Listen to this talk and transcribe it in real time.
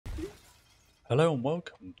Hello and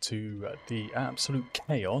welcome to the absolute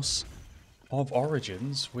chaos of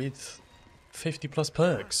Origins with 50 plus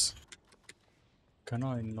perks. Can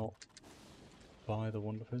I not buy the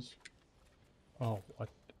Wonderfizz? Oh,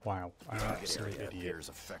 wow, I'm an absolute Area idiot. appears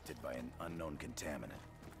affected by an unknown contaminant.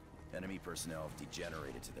 Enemy personnel have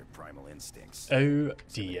degenerated to their primal instincts. Oh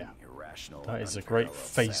dear. Irrational That and is a great unparalleled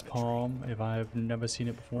face savagery. palm if I have never seen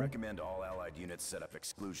it before. Recommend all allied units set up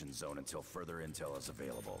exclusion zone until further intel is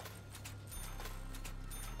available.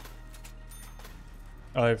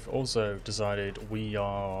 I've also decided we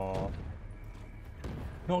are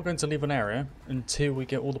not going to leave an area until we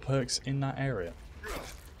get all the perks in that area.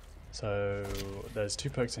 So there's 2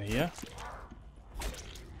 perks in here.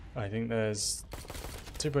 I think there's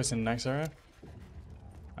 2 perks in the next area.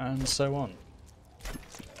 And so on.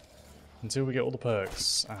 Until we get all the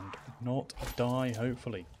perks and not die,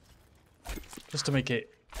 hopefully. Just to make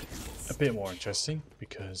it a bit more interesting,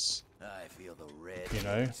 because, I feel the red you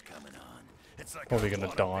know, is coming on. It's like probably I going to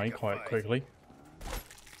wanna die pick a quite fight. quickly.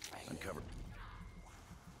 Uncover.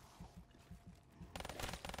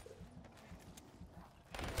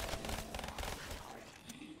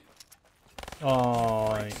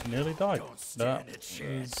 I nearly died. Don't stand That a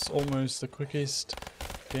chance. is almost the quickest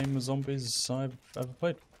game of zombies I've ever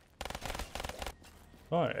played.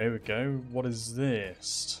 Right, here we go. What is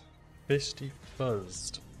this? Fisty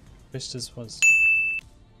Fuzzed. Fister's Fuzz.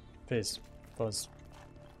 Fizz. Fuzz.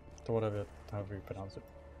 Or whatever, however you pronounce it.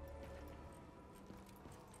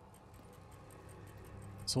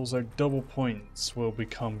 It's also double points will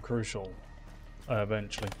become crucial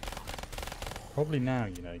eventually. Probably now,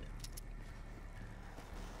 you know.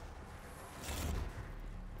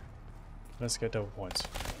 Let's get double points.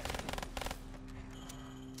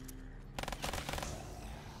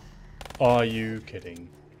 Are you kidding?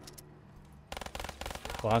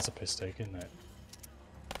 Well, that's a piss take, isn't it?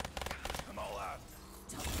 I'm all out.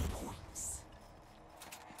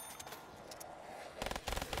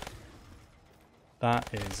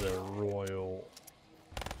 That is a royal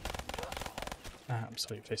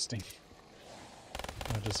absolute fisting.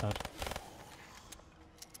 I just had.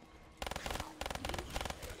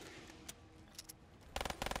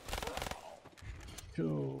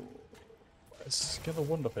 Cool. Let's get the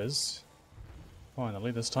Wonderfizz.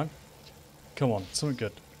 Finally, this time. Come on, something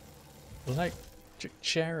good. Electric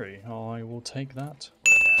Cherry. I will take that. What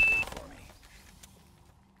did that do for me?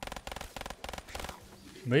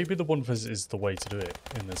 Maybe the Wonderfizz is the way to do it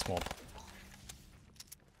in this one.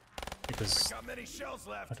 Because Got many shells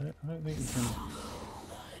left. I don't think you can.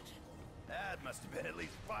 That must have been at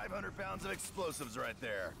least 500 pounds of explosives right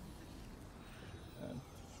there.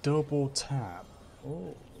 Double tap.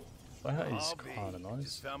 Oh, that is I'll be. kind of nice.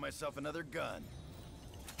 Just found myself another gun.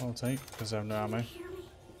 I'll take, because I have no ammo. Can you hear me?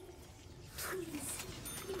 Please,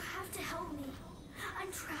 you have to help me.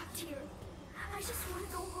 I'm trapped here. I just want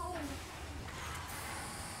to go home.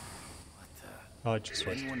 What the? I just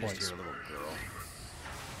wasted Anyone just points. hear a little girl?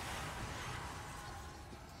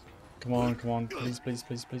 Come on, please, please,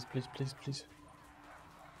 please, please, please, please, please.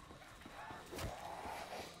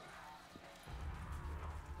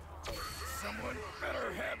 Someone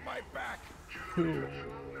better have my back.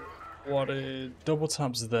 What is double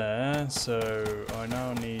taps there? So I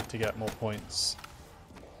now need to get more points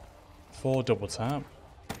for double tap.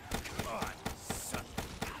 Come on, son.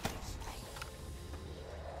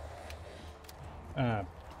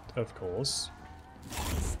 Of course.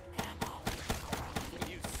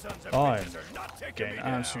 You sons of I'm bitches are not taking getting me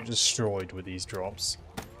down. absolutely destroyed with these drops.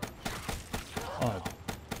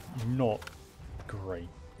 Not great.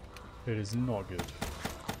 It is not good.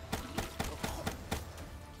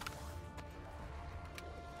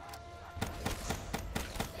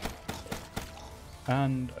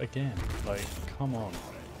 And again, like, come on.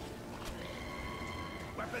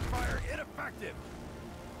 Weapon fire ineffective.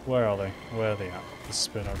 Where are they? Where are they at? Just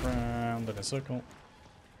spin around in a circle.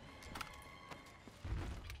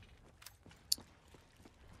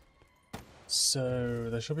 So,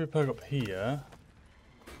 there should be a perk up here.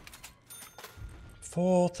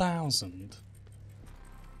 4,000.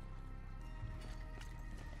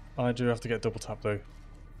 I do have to get double tap though.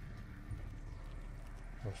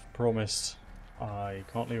 I've promised I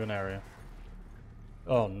can't leave an area.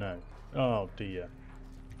 Oh no. Oh dear.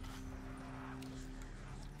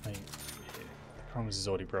 I mean, the promise is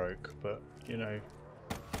already broke, but you know,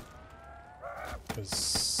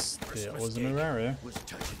 because it was a new area. Was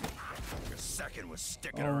touching me. Your second was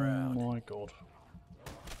sticking Oh around. my god.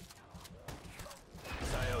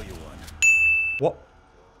 I owe you one. What?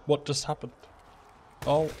 What just happened?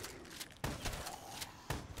 Oh.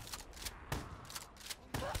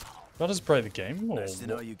 That just break the game, or Nice to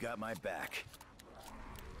know what? you got my back.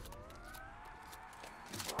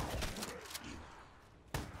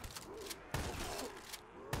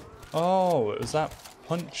 Oh, it was that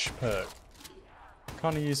punch perk.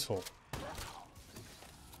 Kind of useful.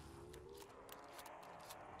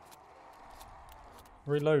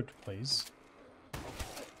 Reload, please.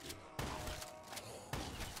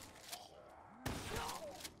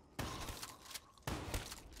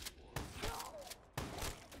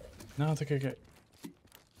 Now I think I get...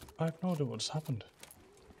 I have no idea what just happened.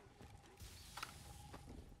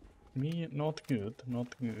 Me, not good, not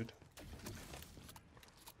good.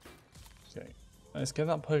 Okay, let's get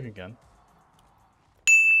that perk again.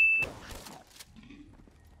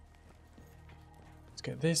 Let's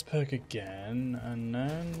get this perk again, and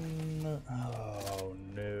then... Oh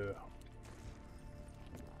no.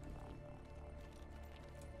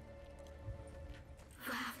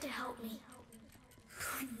 You have to help me.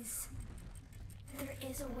 Please. There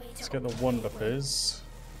is a way to Let's get the open Wonder the gateway. Fizz.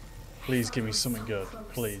 Please give me something good,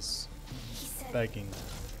 please. He said Begging.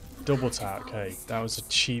 Double tap, okay. That was a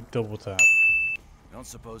cheap double tap. I don't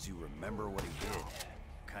suppose you remember what he did.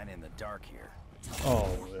 Kinda in the dark here. Oh,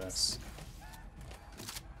 yes.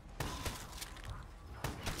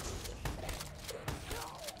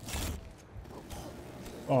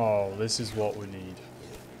 Oh, this is what we need.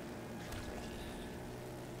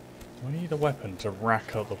 We need a weapon to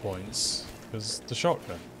rack up the points, because the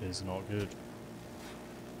shotgun is not good.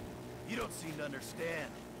 You don't seem to understand.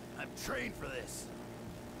 I'm trained for this.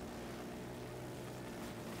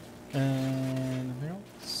 Anything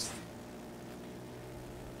else?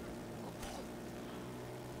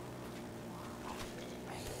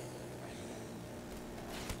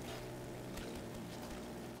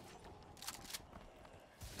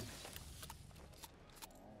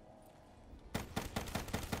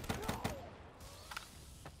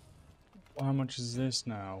 How much is this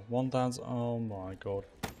now? 1,000. Oh my god.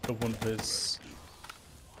 The one of his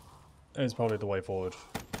is probably the way forward.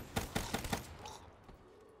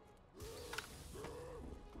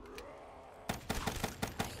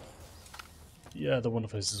 Yeah, the one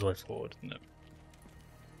of his is the way forward, isn't it?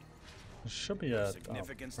 There should be a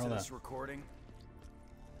Significance right to there. this recording?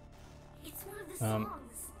 it's one of the songs.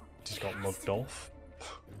 Just got It has mugged to be. off.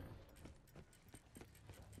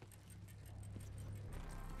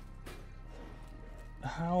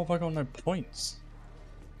 How have I got no points?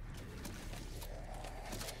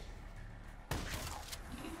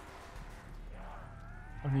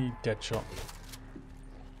 I need Deadshot.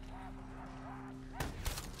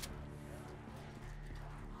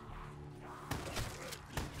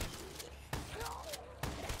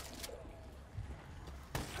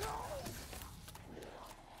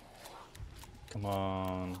 Come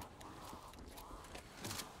on.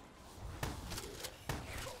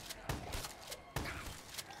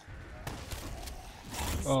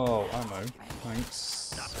 Oh, ammo.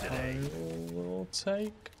 Thanks. I will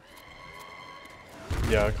take.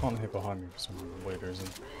 Yeah, I can't hit behind me for some weird reason.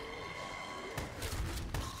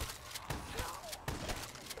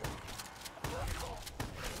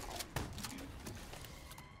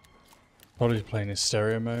 Probably playing in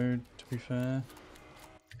stereo mode, to be fair.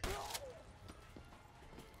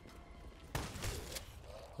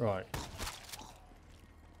 Right.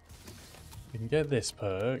 You can get this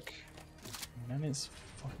perk, and then it's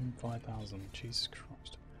fucking 5,000. Jesus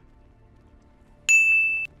Christ.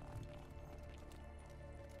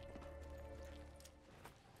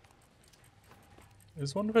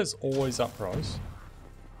 Is one of it's always that price?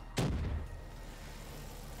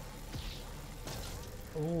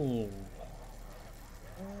 Ooh.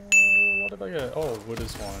 What did I get? Oh, wood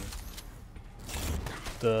is fine.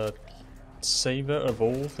 The saver of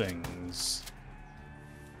all things.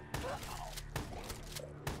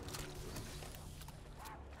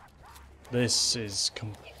 This is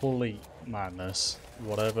complete madness.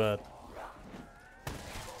 Whatever.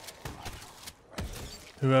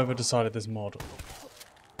 Whoever decided this mod.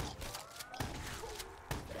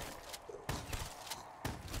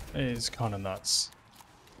 It is kind of nuts.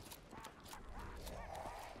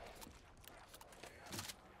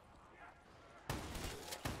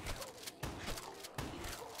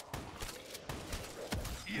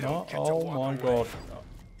 No, oh my god.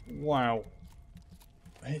 Wow.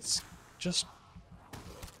 It's just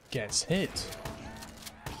gets hit.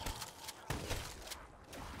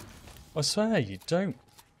 I swear you don't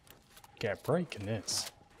get a break in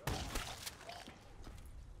this.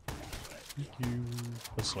 Thank you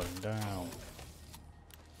for slowing down.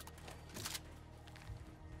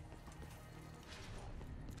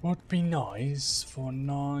 Would be nice for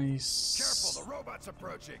nice. Careful, the robot's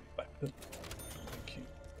approaching. Thank you.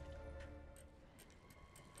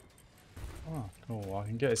 Oh, cool. I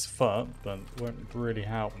can get his foot, but it won't really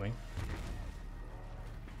help me.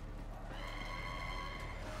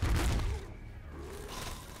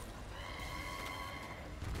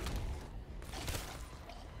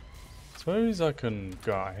 Suppose I can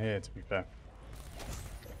go out here, to be fair.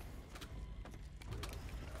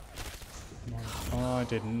 Oh, I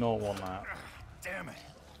did not want that. Damn it.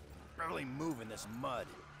 Barely moving this mud.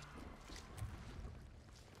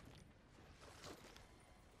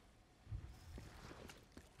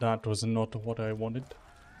 That was not what I wanted.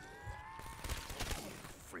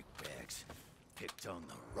 Freak bags. Picked on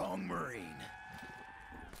the wrong Marine.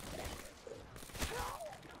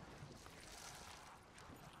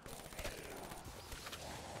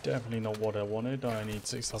 Definitely not what I wanted. I need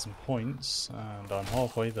 6,000 points, and I'm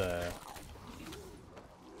halfway there.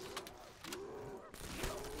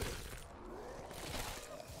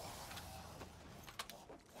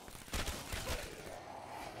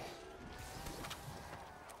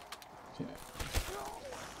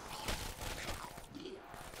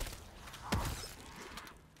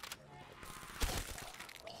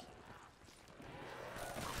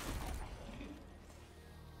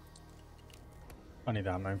 I need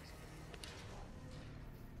ammo.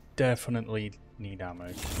 Definitely need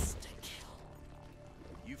ammo.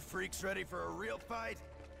 You freaks ready for a real fight?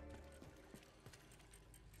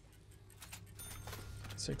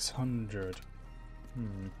 600.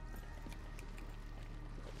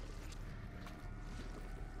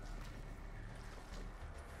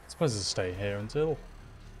 Suppose I'll stay here until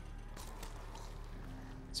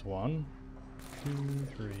it's 1, 2,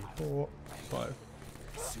 3, 4, 5.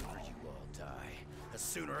 The sooner you all die, the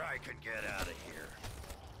sooner I can get out of here.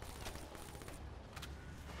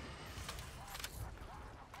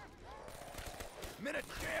 Minute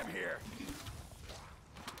jam here.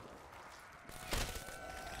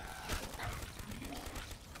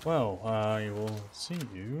 Well, I will see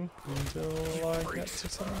you until I get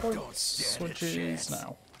 600 points, which is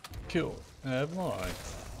now. Cool. Never mind.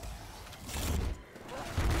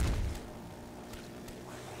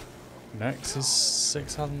 Next is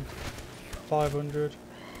 6,500.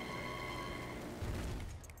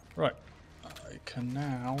 Right. I can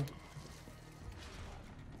now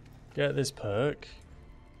get this perk,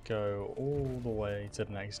 go all the way to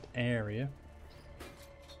the next area.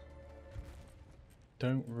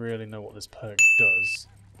 Don't really know what this perk does.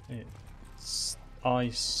 It's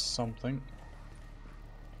ice something.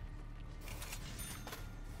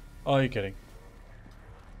 Oh, you're kidding.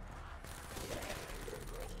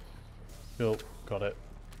 Cool, got it.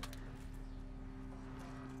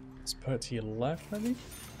 It's perk to your left, maybe?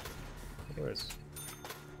 Where is it?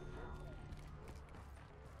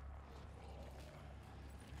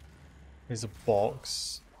 There's a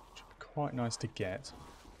box, which would be quite nice to get.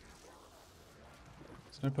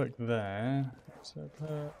 There's no perk there. Is there a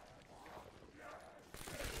perk?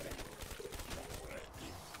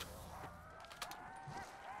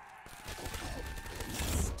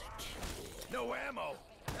 No ammo.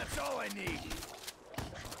 That's all I need.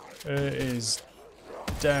 It is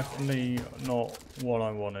definitely not what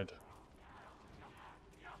I wanted.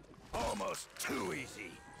 Almost too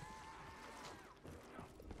easy.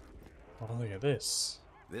 Oh, look at this.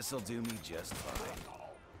 This'll do me just fine.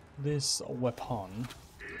 This weapon.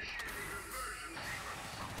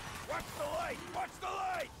 Watch the light! Watch the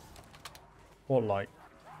light! What light?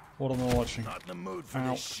 What am I watching? Not in the mood for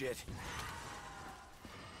Ow. this shit.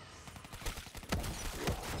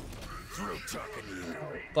 Through tucking you.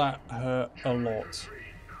 That hurt a lot.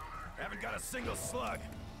 Haven't got a single slug.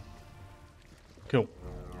 Cool.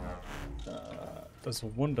 There's a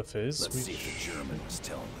Wonder Fizz. Let's We see if the German was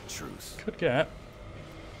telling the truth. could get.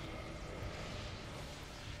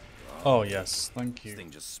 Oh yes, thank This you. thing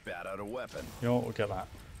just spat out a weapon. You know what, we'll get that.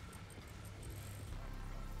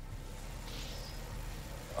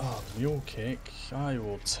 Oh, mule kick, I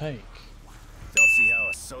will take. Don't see how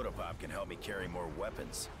a soda pop can help me carry more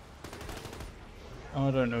weapons. I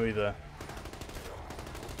don't know either.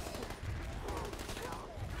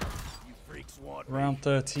 You freaks want me. Round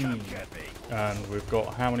 13. Come get me. And we've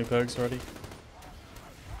got how many perks already?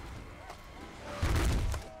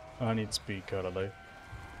 I need speed cutter though.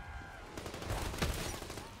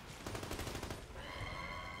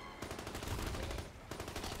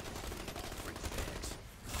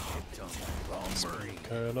 Picked on the wrong Marine.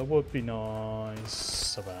 Curler would be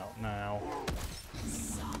nice about now.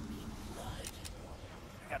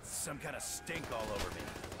 I got some kind of stink all over me.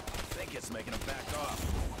 I think it's making them back off.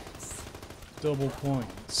 Double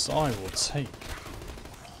points. I will take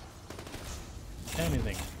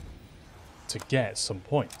anything to get some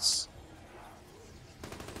points.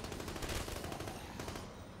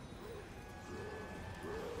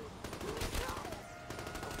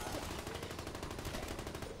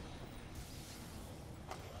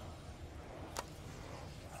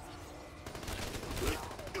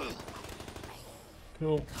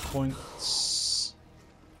 Cool points.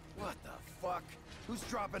 What the fuck? Who's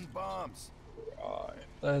dropping bombs? Right,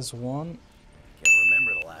 there's one. Can't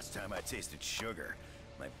remember the last time I tasted sugar.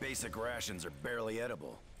 My basic rations are barely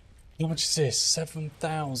edible. How much is this?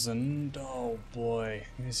 7,000? Oh boy,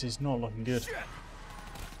 this is not looking good. Shit!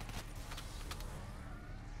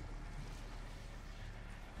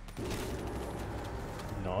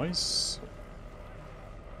 Nice.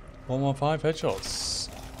 115 headshots.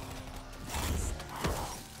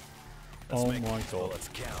 Let's Oh make my these god. bullets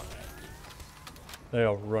count. They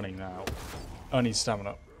are running now. I need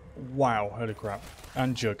stamina. Wow, holy crap.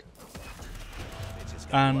 And Jug. Bitches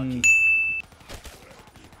got And lucky.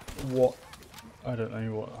 what? I don't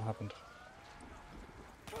know what happened.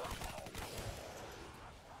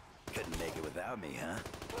 Couldn't make it without me, huh?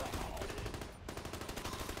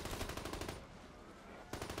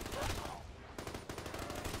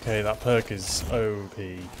 Okay, that perk is OP.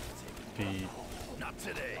 Be Not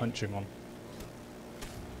today. punching on.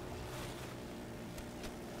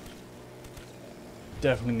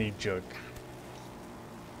 Definitely need Jug.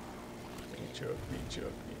 Need Jug, need Jug,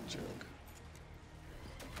 need Jug.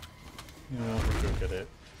 You know what, we'll go get it.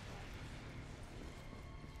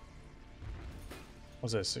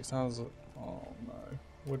 What's this? 6,000? Oh no.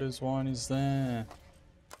 Widow's Wine is there.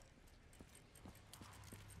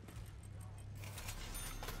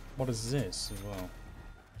 What is this as well?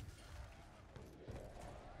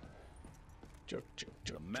 Jug, Jug,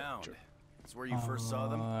 Jug, The mound. Jug. That's where you first saw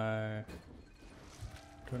them? I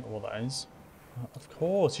don't know what that is. Of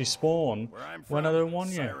course, you spawn Where I'm when from, I don't want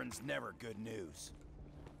you. Sirens never good news.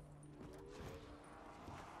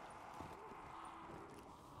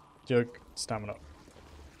 Jug, stamina.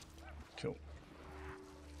 Cool.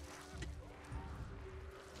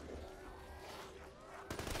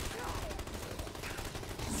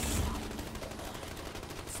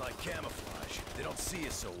 It's like camouflage. They don't see you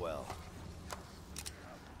so well.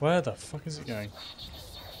 Where the fuck is it going?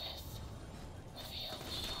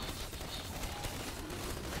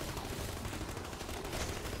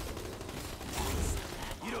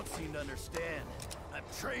 You don't seem to understand. I'm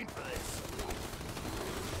trained for this.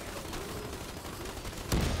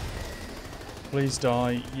 Please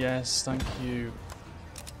die. Yes, thank you.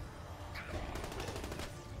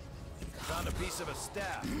 Found a piece of a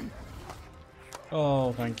staff.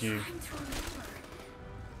 Oh, thank you. Trying to remember.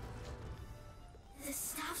 The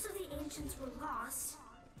staffs of the ancients were lost.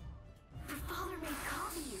 Your father made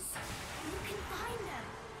copies. You can find them.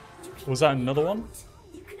 You can Was that another one?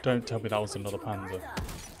 You can Don't open tell me the that was gateway another to Panzer. Agartha.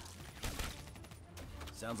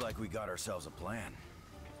 Sounds like we got ourselves a plan.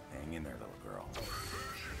 Hang in there, little girl.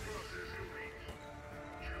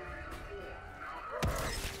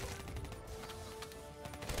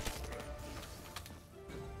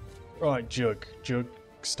 Right, Jug. Jug,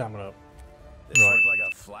 stamina up. This Right. look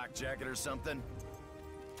like a flak jacket or something?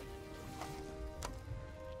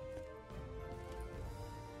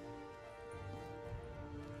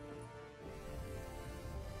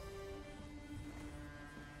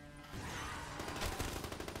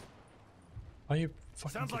 Are you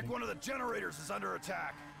fucking Sounds like kidding? one of the generators is under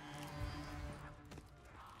attack.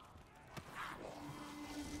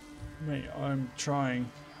 Mate, I'm trying.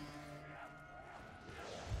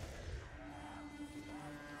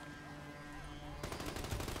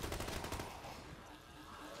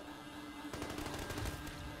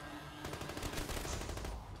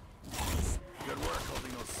 Good work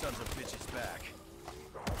holding those sons of bitches back.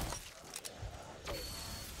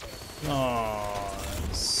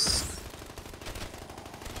 Nice.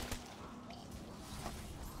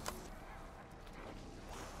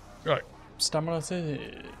 Right, stamina it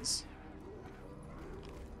is.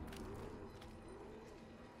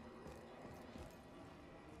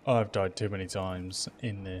 I've died too many times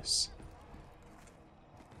in this.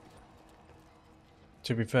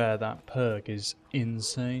 To be fair, that perk is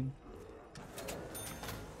insane.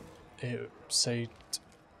 It saved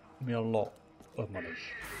me a lot of money.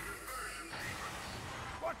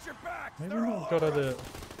 Watch your back! Maybe They're all not got over. the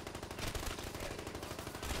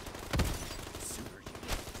The sooner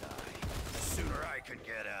you die, the sooner I can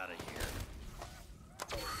get out of here.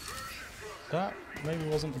 that maybe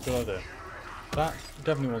wasn't a good idea. That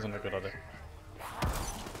definitely wasn't a good idea.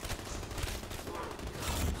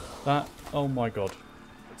 That, oh my god.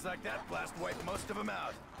 Looks like that blast wiped most of them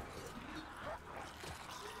out.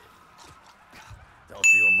 Don't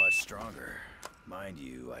feel much stronger. Mind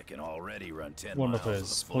you, I can already run 10 One miles of with a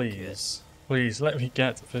his, full kit. please. Please, let me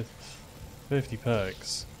get to 50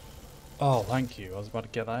 perks. Oh, thank you. I was about to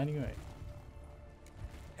get that anyway.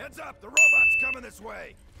 Heads up, the robot's coming this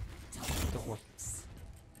way.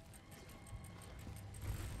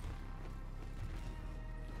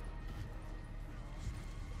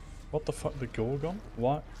 What the fuck? The Gorgon?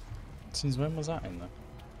 What? Since when was that in there?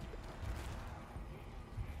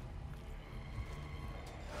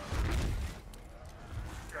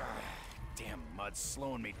 Damn mud's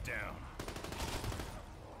slowing me down.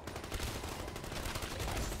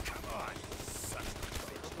 Come on, son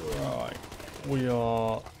of a bitch. Right. We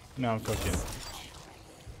are now cooking.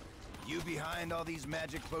 You behind all these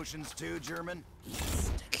magic potions too, German?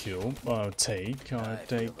 Kill. I'll take. I'll I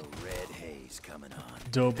take feel the red haze coming on.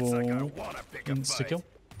 double It's like I wanna pick a insta fight. kill.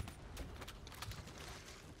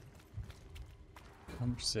 How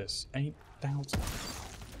much is this? 8,000.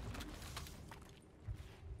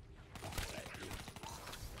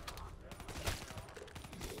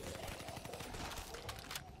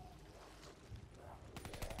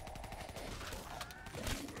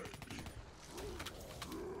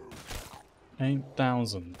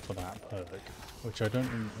 $8,000 for that perk, which I don't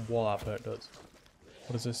know what that perk does.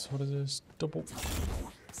 What is this? What is this? Double.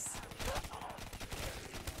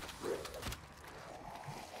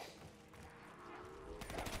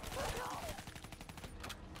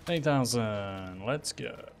 $8,000. Let's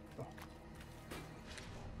go.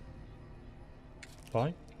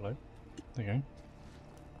 Bye. Hello. Okay.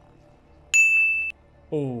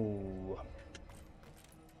 Oh.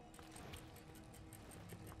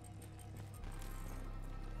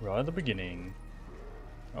 Right at the beginning.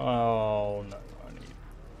 Oh no, I need.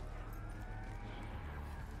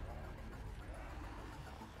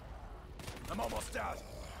 I'm almost out.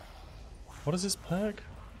 What is this perk?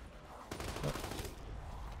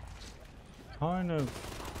 Kind of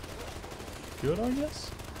good, I guess.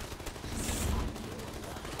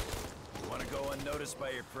 Wanna go unnoticed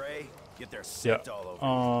by your prey? Get their Yeah, scent all over.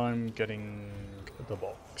 I'm getting the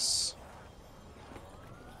box.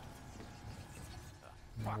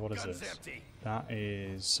 What is Gun's this? empty. That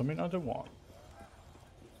is something I don't want.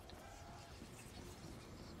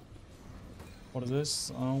 What is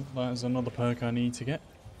this? Oh, that is another perk I need to get.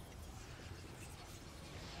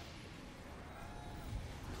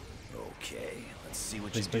 Okay, let's see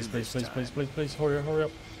what Please, you please, do please, this please, time. please, please, hurry up, hurry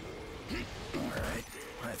up. Alright,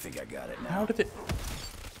 I think I got it now. How did it?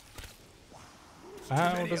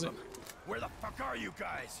 How Many does of it? them. Where the fuck are you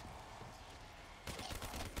guys?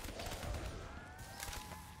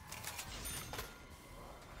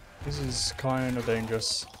 This is kind of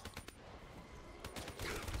dangerous.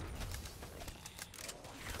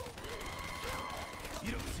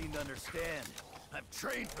 You don't seem to understand. I've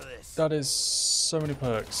trained for this. That is so many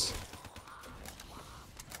perks.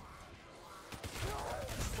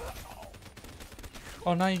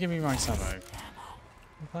 Oh, now you give me max ammo. Well,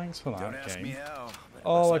 thanks for Don't that ask me game. how. but it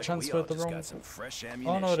Oh, looks I like we transferred all the just wrong- got some fresh Oh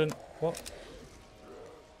ammunition. no, I didn't. What?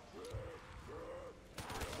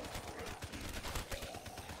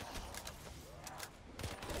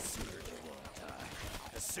 The sooner you won't die,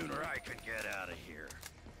 the sooner I could get out of here.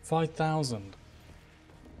 5,000.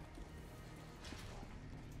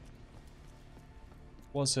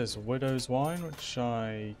 What's this? Widow's Wine, which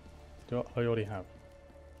I already have.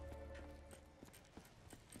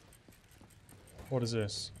 What is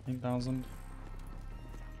this? 8,000.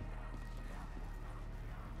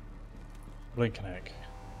 Blinking egg.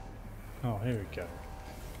 Oh, here we go.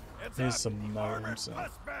 It's Here's up. some Armored gnomes.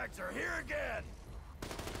 pustbags are here again.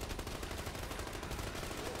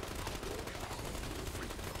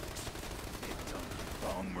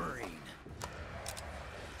 Bone Marine.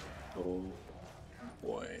 Oh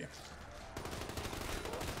boy.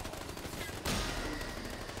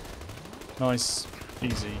 Nice.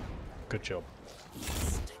 Easy. Good job. You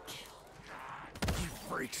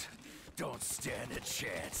freaks don't stand a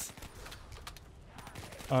chance.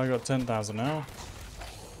 I got 10,000 now.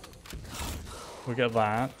 We'll get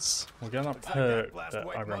that. We'll get that Looks like perk blast that I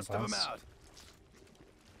wiped ran most of them past. out.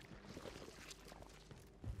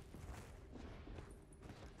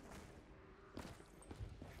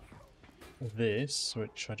 This,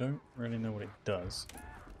 which I don't really know what it does.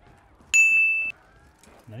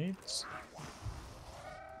 Nades?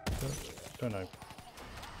 Don't know.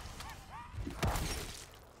 Not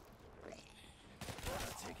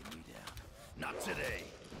taking me down. Not today.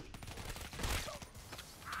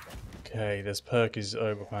 Okay, this perk is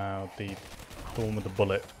overpowered. The one with the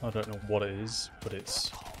bullet. I don't know what it is, but it's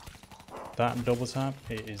that and double tap.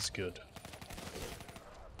 It is good.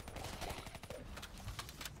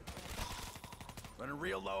 Running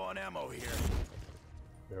real low on ammo here.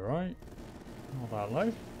 You alright? Not that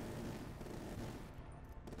low.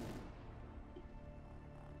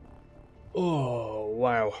 Oh,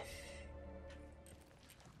 wow.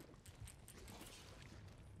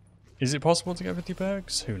 Is it possible to get 50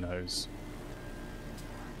 perks? Who knows?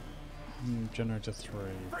 Generator 3.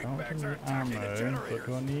 Freight Can't bags give are me attacking the ammo, but generators.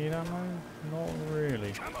 do I need ammo? Not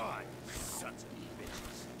really. Come on, sons of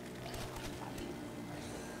bitches.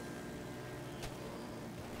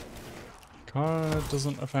 Kinda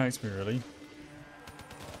doesn't affect me really. You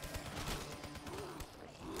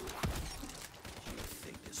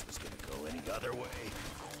think this was gonna go any other way?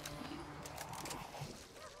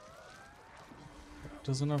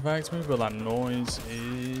 Doesn't affect me, but that noise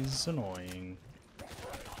is annoying.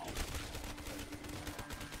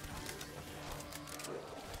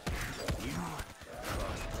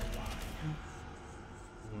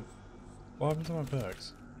 What happened to my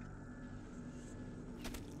perks?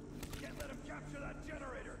 Can't let him capture that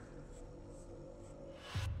generator.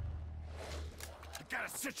 I've got a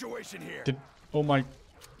situation here. Did all my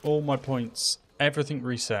points, everything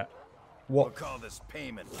reset? We'll What? call this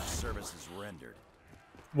payment for services rendered.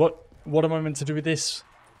 What am I meant to do with this?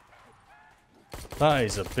 That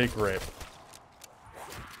is a big rip.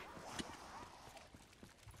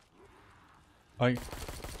 I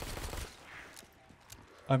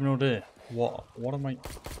have no idea. What am I?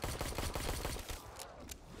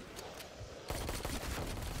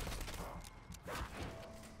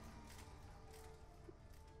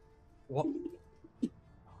 What?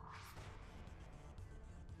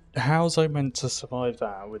 How's I meant to survive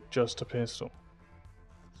that with just a pistol?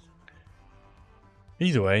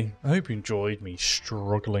 Either way, I hope you enjoyed me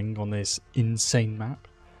struggling on this insane map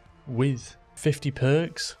with 50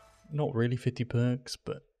 perks. Not really 50 perks,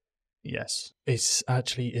 but yes. It's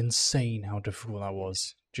actually insane how difficult that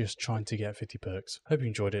was, just trying to get 50 perks. Hope you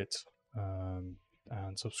enjoyed it, and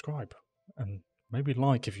subscribe. And maybe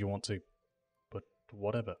like if you want to, but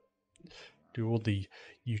whatever. Do all the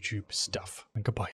YouTube stuff, and goodbye.